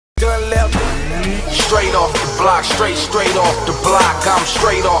Straight off the block, straight off the block. I'm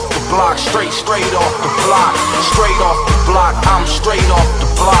straight off the block, straight off the block. Straight off the block, I'm straight off the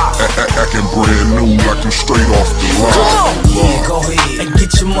block. Acting brand new like I'm straight off the block. Yeah, go ahead and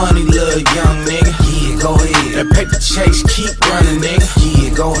get your money, little young nigga. Yeah, go ahead. That paper chase keep running, nigga.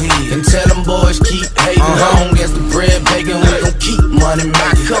 Yeah, go ahead and tell them boys keep hating. Long as the bread bacon, we gon' keep money making.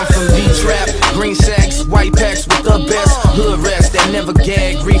 I come from D-Trap, green sacks, white packs with the best hood rest that never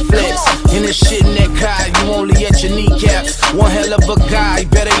gag reflex. And this shit in that car, you only at your kneecaps. One hell of a guy,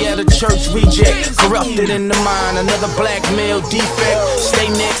 better yet a church reject. Corrupted in the mind, another black male defect. Stay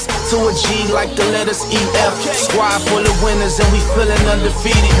next to a G like the letters EF. Squad full of winners and we feeling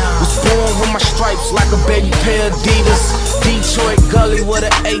undefeated. Was born with my stripes like a baby pair of Adidas. Detroit gully with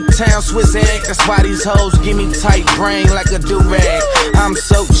an 8-town Swiss egg. That's why these hoes give me tight brain like a do-rag. I'm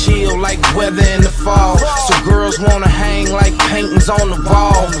so chill like weather in the fall. So girls wanna hang like paintings on the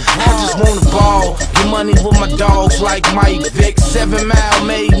wall. I just wanna ball, get money with my dogs like Mike Vick. 7 Mile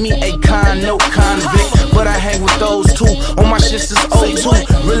made me a no convict, but I hang with those two. On my shit since 02.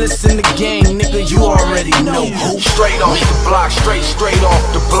 Realest in the game, nigga, you already know who. Straight off the block, straight off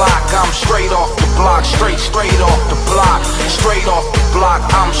the block. I'm straight off the block, straight off the block. Straight off the block,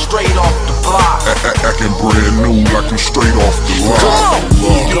 I'm straight off the block. Acting brand new like I'm straight off the block.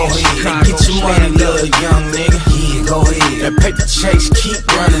 Yeah, go ahead and get your money, little young nigga. Yeah, go ahead. That paper chase keep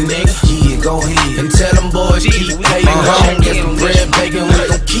running, nigga. Yeah, go ahead and tell them boys keep paying. Long as the bread bacon, we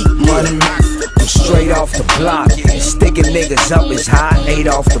gon' keep money making. I'm straight off the block, sticking niggas up is high, 8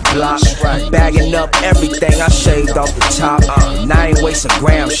 off the block. Bagging up everything, I shaved off the top. And I ain't waste a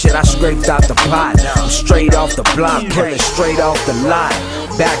gram, shit, I scraped out the pot. I'm straight off the block, pulling straight off the lot.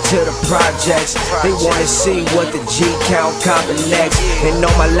 Back to the projects, they wanna see what the G count copping next. And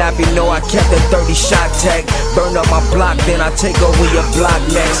on my lap, you know I kept a 30-shot tag. Burn up my block, then I take over your block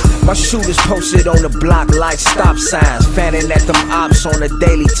next. My shooters posted on the block like stop signs, fanning at them ops on the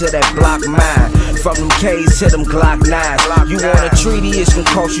daily to that block mine. From them K's to them Glock 9s. You want a treaty, it's gonna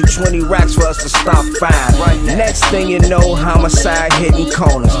cost you 20 racks for us to stop fine. Next thing you know, homicide hitting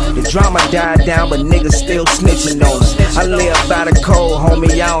corners. The drama died down, but niggas still snitching on us. I live by the code,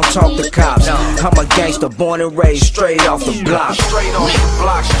 homie, I don't talk to cops. I'm a gangster born and raised straight off the block. Straight off the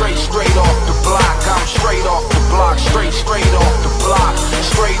block, straight off the block. I'm straight off the block, straight off the block.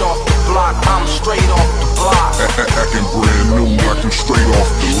 Straight off the block, I'm straight off the block. Acting brand new like I'm straight off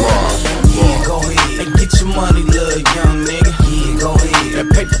the block. Yeah, go ahead and get your money, little young nigga. Yeah, go ahead. That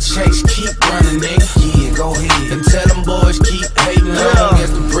paper chase keep running, nigga. Yeah, go ahead and tell them boys keep hating. Long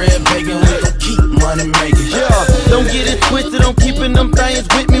as the bread bacon, we gon' keep money making. Don't get it twisted, I'm keeping them things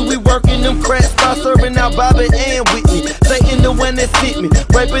with me. We working them cracks by serving out Bobby and Whitney. Satan the one that fit me,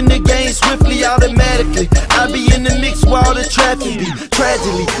 raping the game swiftly, automatically. I be in the mix while the traffic be.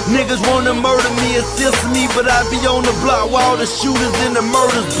 Tragically, niggas wanna murder me, assist me, but I be on the block while the shooters and the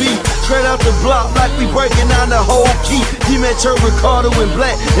murders be. Straight out the block like we breaking down the whole key. D-Metro, Ricardo and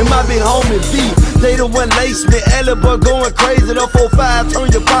Black, and my big homie V. They the one lace me, Alibi going crazy. The 4-5, turn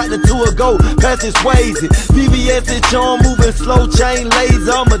your partner to a go, pass it Swayze. BBS is on, moving slow, chain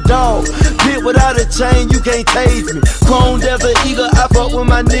laser, I'm a dog. Pit without a chain, you can't tase me. Croned as an eagle, I fuck with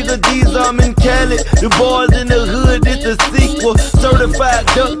my nigga Diezel, I'm in Cali. The boys in the hood, it's a sequel. Certified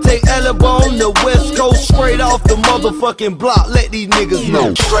duct tape, Alibi on the west coast. Straight off the motherfucking block, let these niggas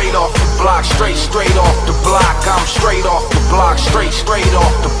know. Straight off the block, straight off the block. I'm straight off the block, straight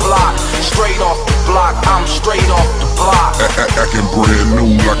off the block. Straight off the block, I'm straight off the block. Acting brand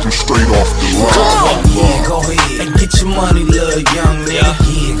new like I'm straight off the block. Yeah, go ahead and get your money, little young nigga.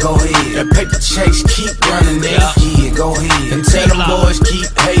 Yeah, go ahead. That paper chase keep running, nigga. Yeah, go ahead and tell them boys keep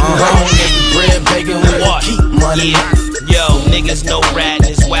hating. Long as the bread bacon, we gon' keep money. Yo, niggas know ratting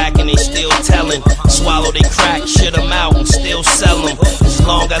is whack and they still telling. Swallow they crack, shit them out and still sell them. As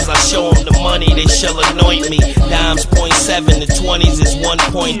long as I show them the money, they shall anoint me. Dimes 0.7, the 20s is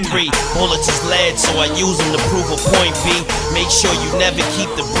 1.3. Bullets is lead, so I use them to prove a point B. Make sure you never keep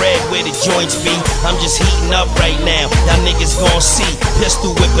the bread where the joints be. I'm just heating up right now, y'all niggas gon' see.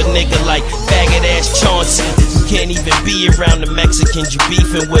 Pistol whip a nigga like faggot ass Chauncey. You can't even be around the Mexicans, you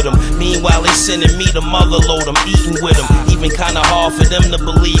beefing with them. Meanwhile, they sending me the mother load, I'm eating with them. Even kinda hard for them to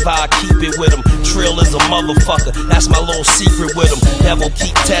believe how I keep it with them. Trill is a motherfucker, that's my little secret with them. Devil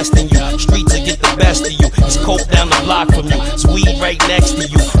keep testing you, streets will get the best of you. It's coke down the block from you, it's weed right next to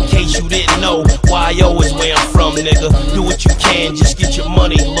you. In case you didn't know, YO is where I'm from, nigga. Do what you can, just get your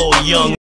money, little young.